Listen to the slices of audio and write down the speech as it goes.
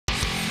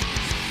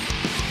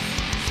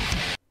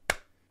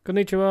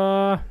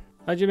Konnichiwa.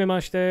 Hajime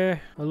mashite.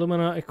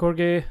 Illuminati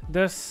korge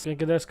desu.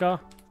 Genki desu ka?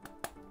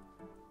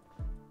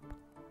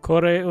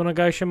 Kore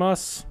onegai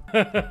shimasu.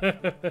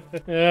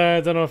 Yeah,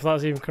 I don't know if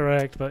that's even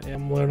correct, but yeah,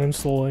 I'm learning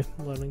slowly.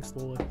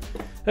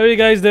 How are you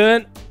guys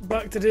doing?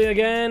 Back today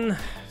again.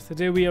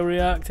 Today we are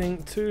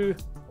reacting to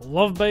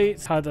Love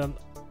Bites. Had an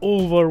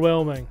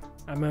overwhelming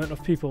amount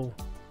of people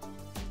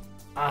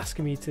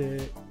asking me to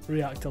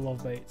react to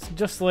Love Bites.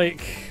 Just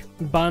like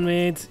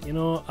Bandmade, you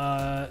know,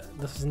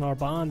 this is another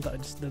band that I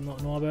just did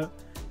not know about.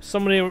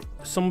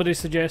 Somebody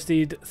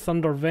suggested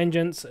Thunder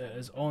Vengeance. It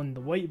is on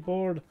the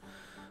whiteboard.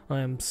 I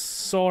am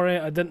sorry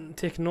I didn't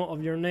take note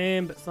of your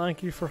name, but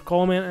thank you for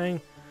commenting.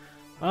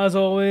 As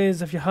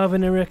always, if you have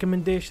any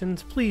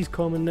recommendations, please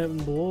comment down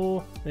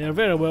below. They are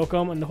very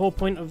welcome, and the whole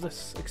point of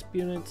this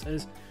experience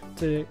is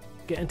to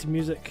get into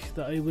music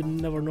that I would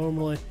never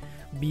normally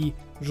be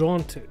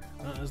drawn to.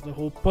 That is the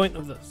whole point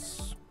of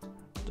this.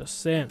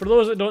 Just saying. For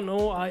those that don't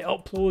know, I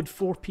upload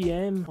 4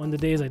 PM on the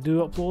days I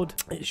do upload.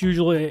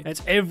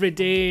 It's every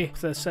day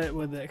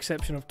with the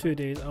exception of 2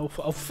 days. I'll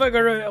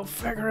figure it out,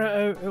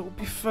 it'll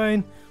be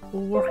fine.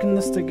 We'll work on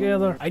this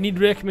together. I need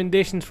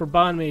recommendations for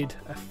Bandmade.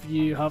 If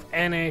you have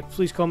any,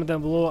 please comment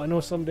down below. I know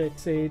somebody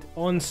said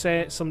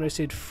Onset, somebody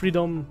said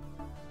Freedom.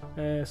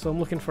 So I'm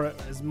looking for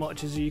it as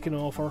much as you can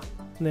offer.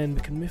 And then we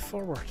can move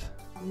forward.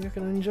 You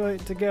can enjoy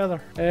it together.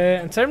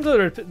 In terms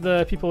of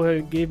the people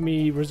who gave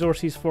me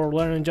resources for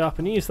learning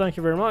Japanese, thank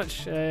you very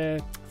much. I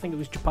think it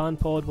was Japan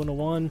Pod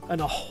 101 and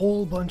a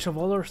whole bunch of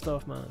other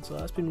stuff, man. So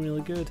that's been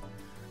really good.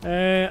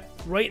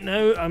 Right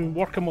now, I'm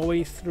working my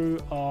way through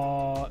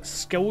a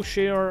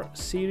Skillshare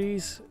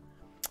series,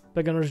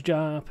 Beginner's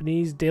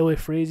Japanese Daily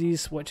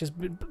Phrases, which has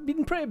been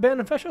pretty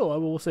beneficial, I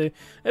will say.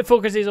 It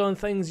focuses on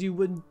things you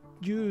would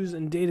use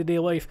in day-to-day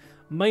life.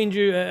 Mind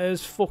you, it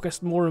is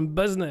focused more on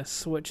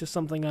business, which is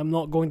something I'm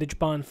not going to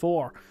Japan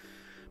for.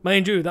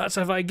 Mind you, that's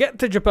if I get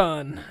to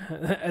Japan.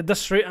 At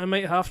this rate, I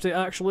might have to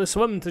actually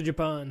swim to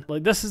Japan.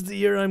 Like, this is the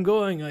year I'm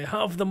going. I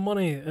have the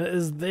money. It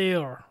is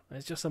there.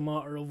 It's just a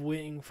matter of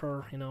waiting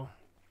for, you know,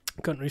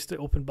 countries to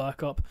open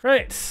back up.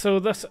 Right, so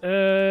this is...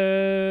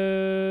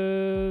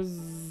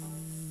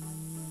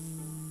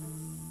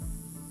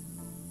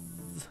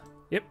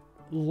 Yep,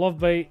 Love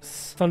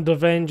Bites, Thunder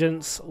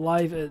Vengeance,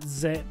 live at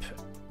Zep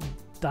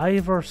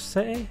Diver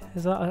City?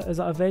 Is that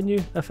a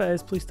venue? If it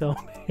is, please tell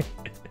me.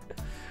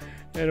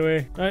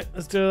 Anyway, right,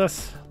 let's do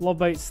this. Love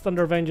Bites,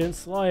 Thunder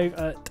Vengeance, live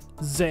at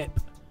Zep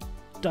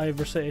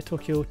Diver City,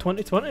 Tokyo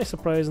 2020,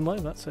 surprisingly.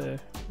 That's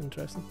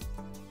interesting.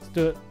 Let's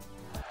do it.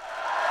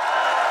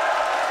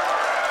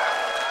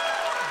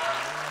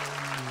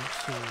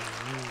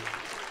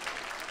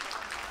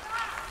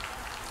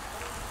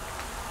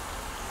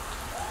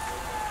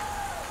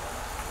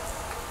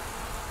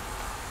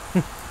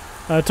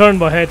 I turned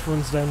my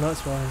headphones down,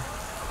 that's why.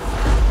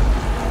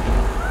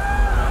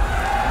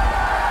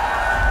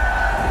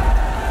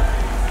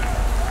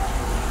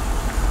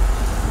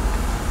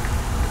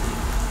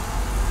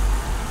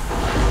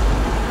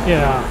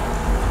 Yeah.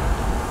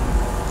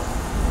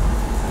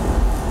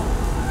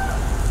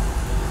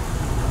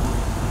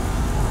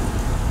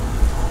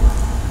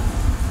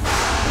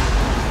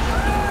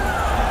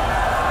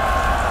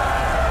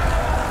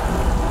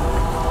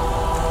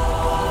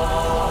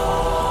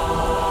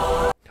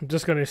 I'm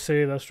just going to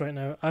say this right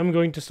now. I'm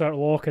going to start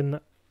locking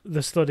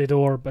the study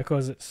door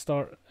because it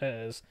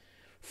is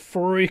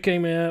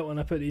freaking me out when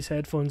I put these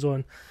headphones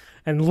on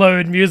and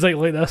loud music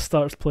like this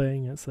starts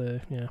playing. It's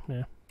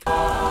yeah.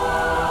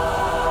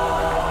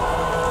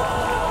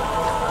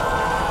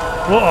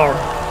 Water,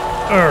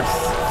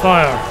 earth,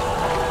 fire,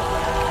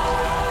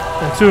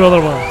 and 2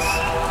 other ones.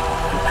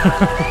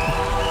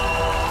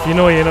 If you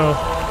know, you know.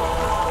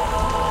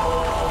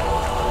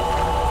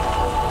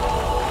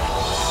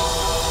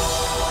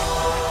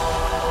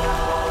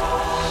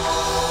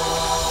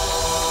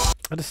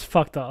 I just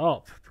fucked that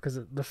up because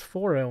there's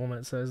 4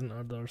 elements, isn't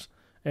there? There's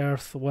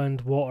earth,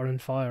 wind, water,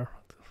 and fire.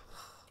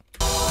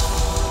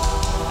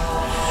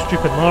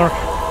 Stupid mark.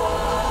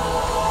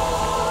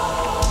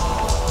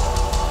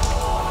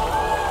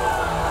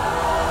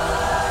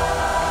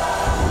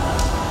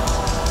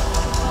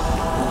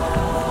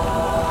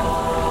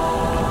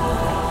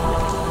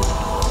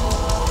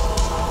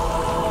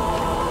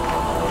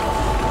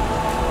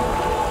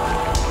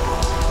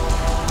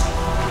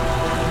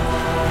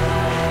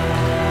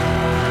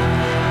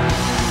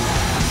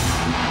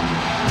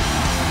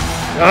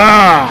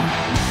 Ah!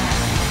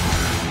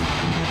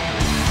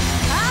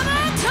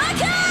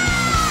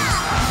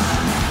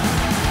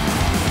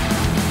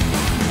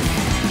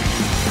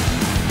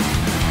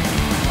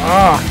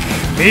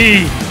 Fuck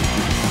me!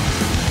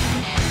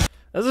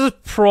 This is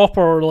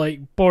proper,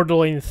 like,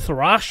 borderline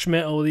thrash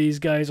metal these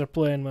guys are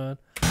playing, man.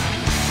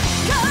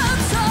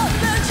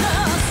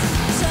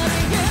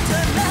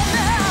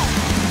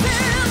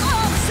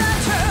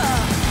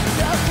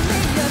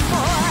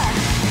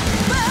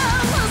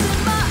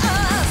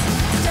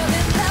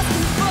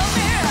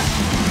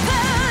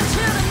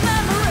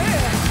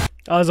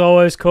 As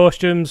always,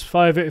 costumes,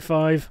 5 out of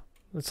 5.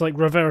 It's like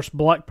reverse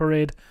Black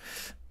Parade.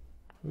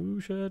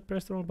 Who should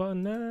press the wrong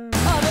button now?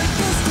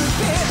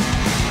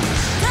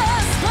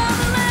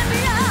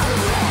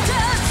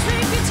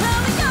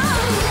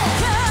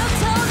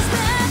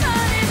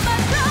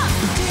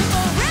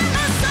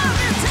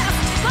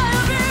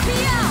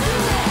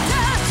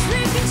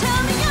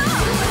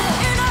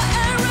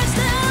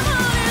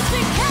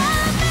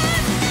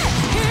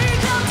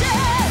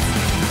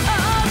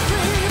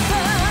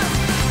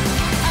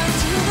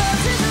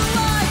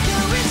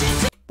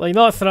 Like,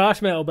 not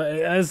thrash metal, but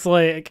it is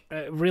like,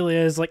 it really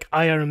is like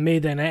Iron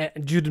Maiden,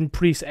 Judas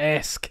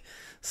Priest-esque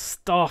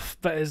stuff,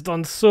 but it's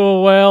done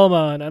so well,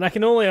 man. And I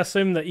can only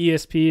assume that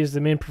ESP is the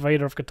main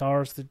provider of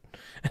guitars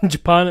in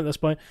Japan at this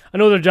point. I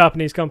know they're a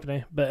Japanese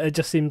company, but it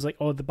just seems like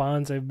all the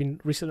bands I've been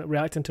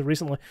reacting to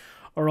recently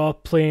are all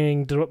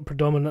playing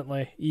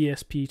predominantly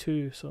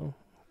ESP2, so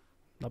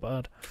not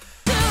bad.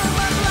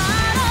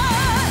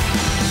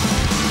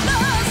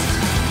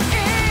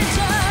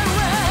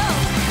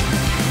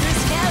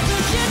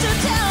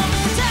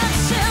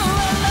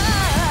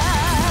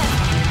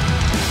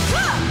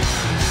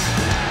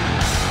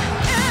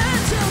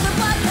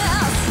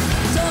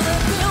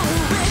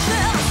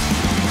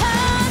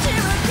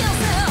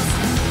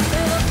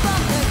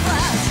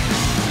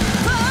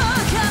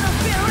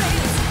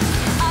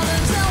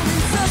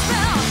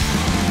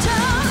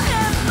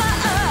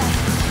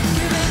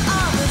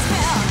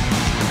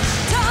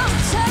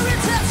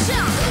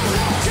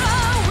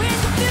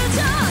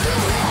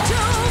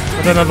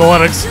 I don't know the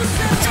lyrics.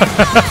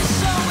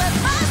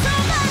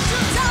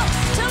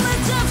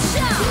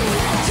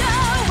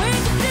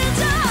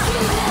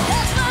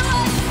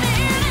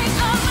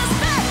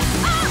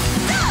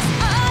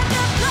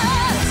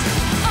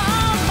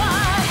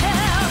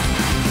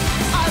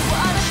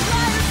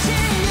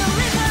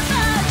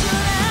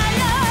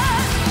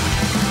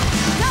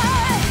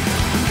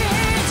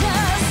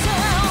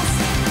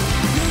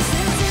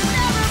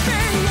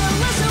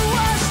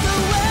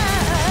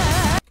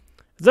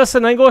 Is this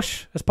in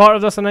English? Is part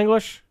of this in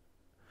English?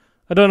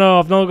 I don't know,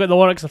 I've not got the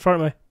lyrics in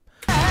front of me.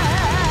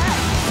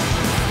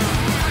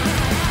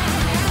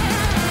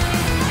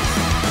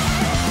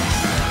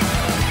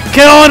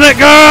 Get on it,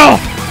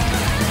 girl!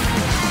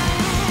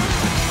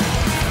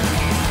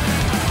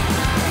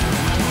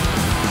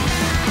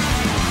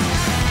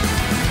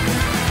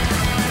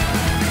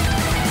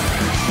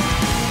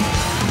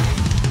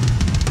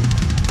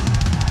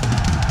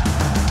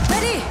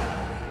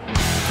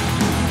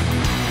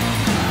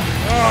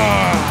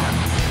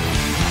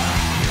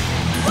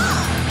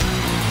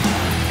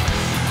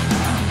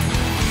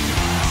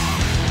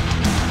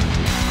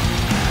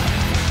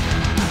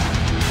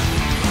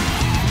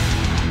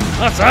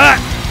 That's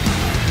that!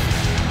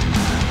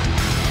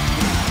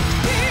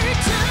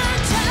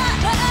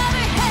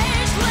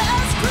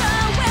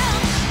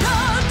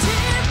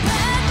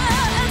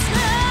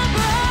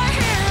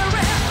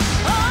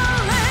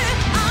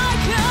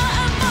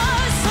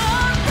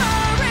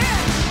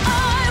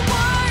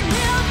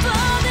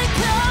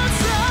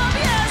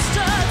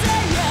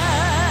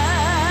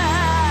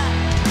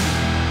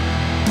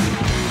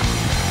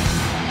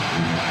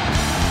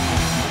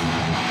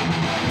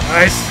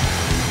 Nice!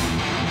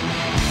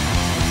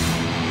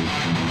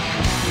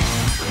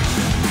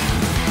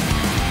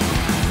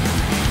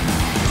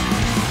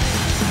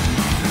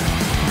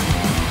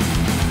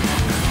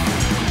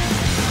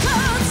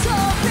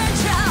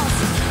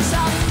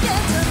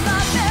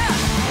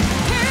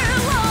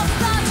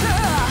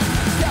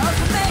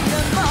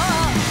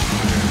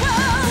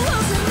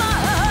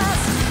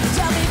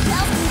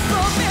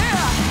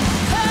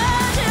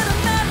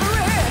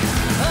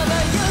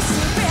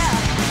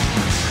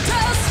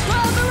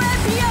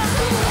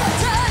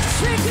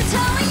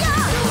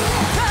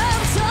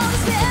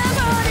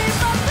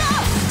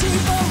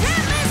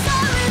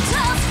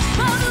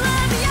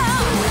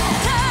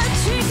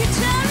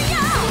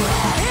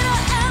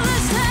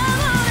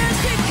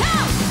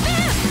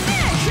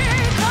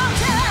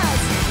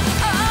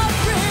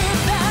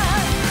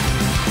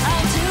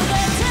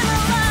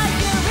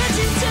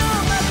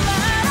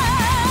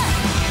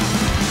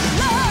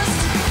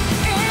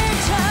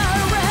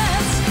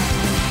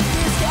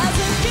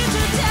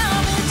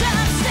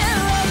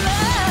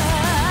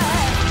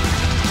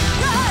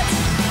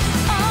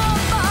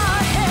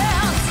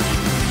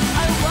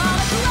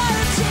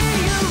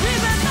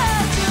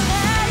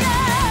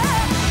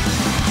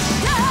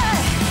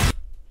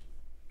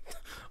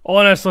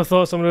 Honestly,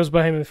 thought someone was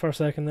behind me for a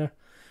second there.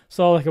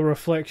 Saw like a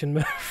reflection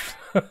move.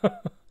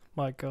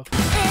 My god.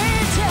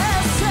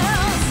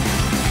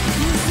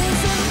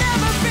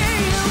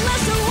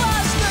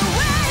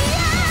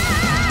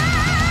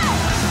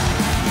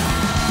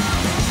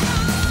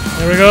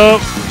 There we go.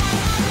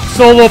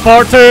 Solo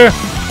part 2.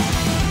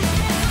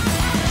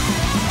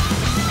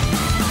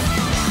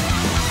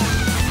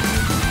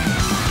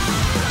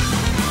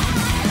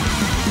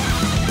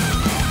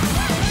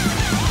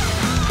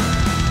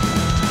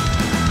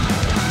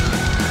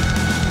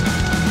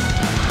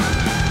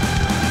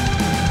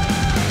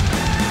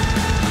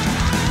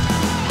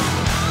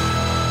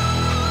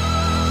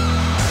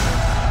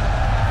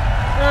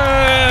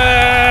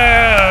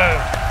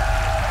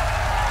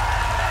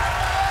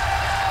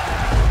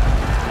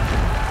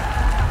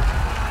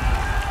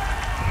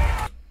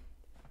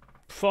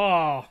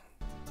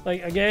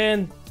 Like,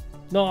 again,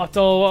 not at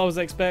all what I was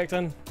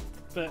expecting,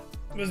 but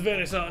was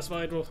very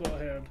satisfied with what I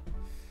heard.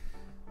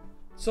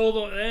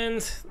 Solo at the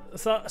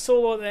end.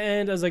 Solo at the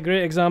end is a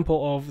great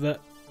example of that.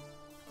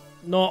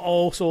 Not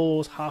all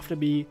solos have to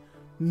be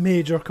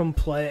major,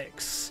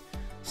 complex,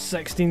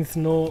 16th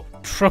note,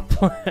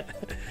 triplet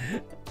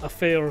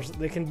affairs.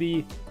 They can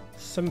be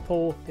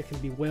simple, they can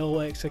be well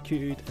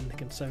executed, and they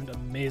can sound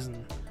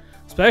amazing.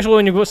 Especially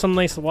when you've got some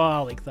nice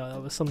wah like that,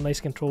 with some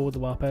nice control with the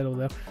wah pedal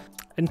there.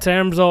 In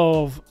terms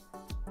of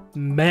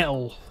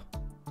metal,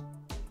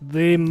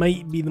 they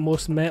might be the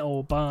most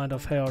metal band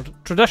I've heard.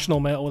 Traditional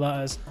metal,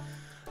 that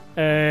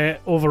is.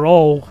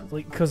 Overall,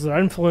 like, because their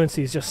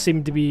influences just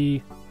seem to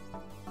be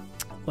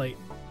like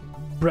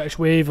British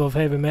wave of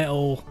heavy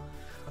metal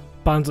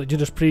bands like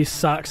Judas Priest,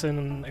 Saxon,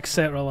 and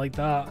etc. like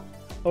that,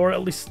 or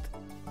at least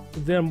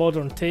their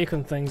modern take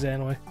on things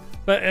anyway.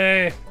 But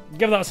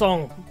give that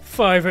song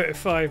 5 out of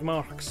 5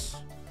 marks.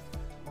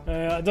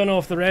 I don't know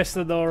if the rest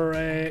of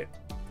their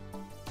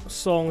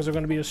songs are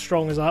going to be as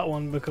strong as that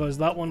one, because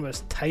that one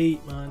was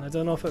tight, man. I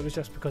don't know if it was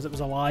just because it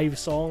was a live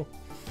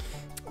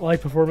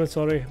performance,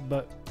 sorry,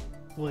 but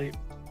like,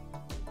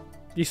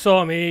 you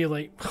saw me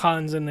like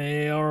hands in the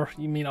air.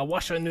 You mean I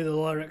wish I knew the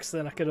lyrics,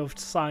 then I could have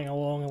sang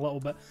along a little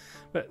bit.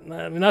 But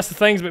I mean, that's the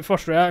things about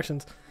first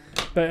reactions.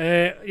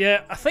 But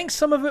yeah, I think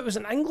some of it was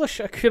in English.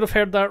 I could have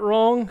heard that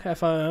wrong.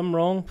 If I am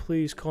wrong,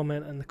 please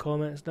comment in the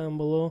comments down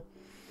below.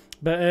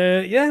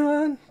 But yeah,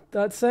 man,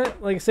 that's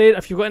it. Like I said,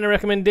 if you've got any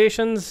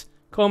recommendations,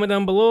 comment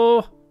down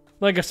below.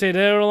 Like I said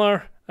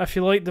earlier, if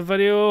you liked the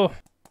video,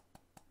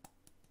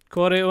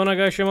 kore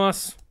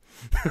onegaishimasu.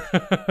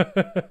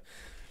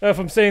 If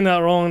I'm saying that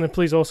wrong, then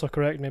please also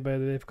correct me, by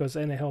the way, because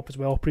any help is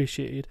well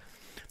appreciated.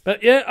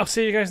 But yeah, I'll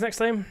see you guys next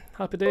time.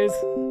 Happy days.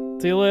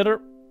 See you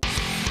later.